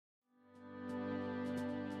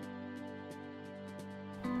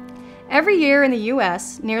Every year in the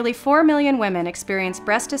U.S., nearly 4 million women experience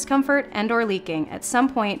breast discomfort and/or leaking at some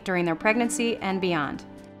point during their pregnancy and beyond.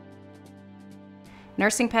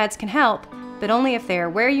 Nursing pads can help, but only if they are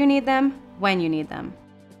where you need them, when you need them.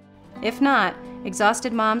 If not,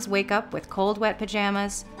 exhausted moms wake up with cold, wet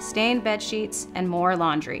pajamas, stained bed sheets, and more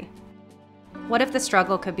laundry. What if the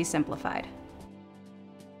struggle could be simplified?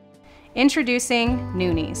 Introducing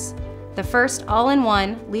NOONI'S, the first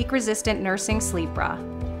all-in-one leak-resistant nursing sleep bra.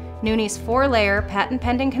 NOONI'S 4-layer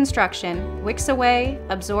patent-pending construction wicks away,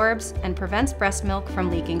 absorbs, and prevents breast milk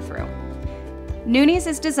from leaking through. NOONI'S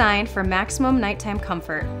is designed for maximum nighttime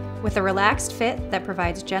comfort, with a relaxed fit that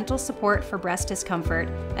provides gentle support for breast discomfort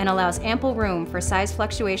and allows ample room for size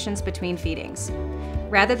fluctuations between feedings.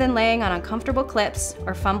 Rather than laying on uncomfortable clips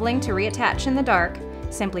or fumbling to reattach in the dark,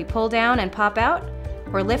 simply pull down and pop out,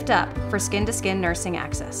 or lift up for skin-to-skin nursing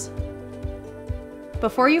access.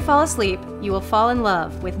 Before you fall asleep, you will fall in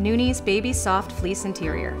love with NOONI'S baby soft fleece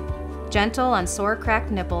interior. Gentle on sore cracked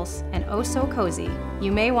nipples and oh so cozy,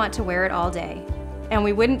 you may want to wear it all day. And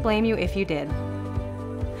we wouldn't blame you if you did.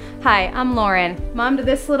 Hi, I'm Lauren, mom to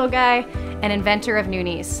this little guy and inventor of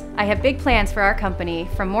NOONI'S. I have big plans for our company,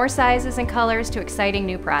 from more sizes and colors to exciting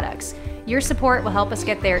new products. Your support will help us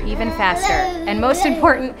get there even faster, and most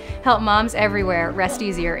important, help moms everywhere rest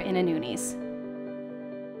easier in a NOONI'S.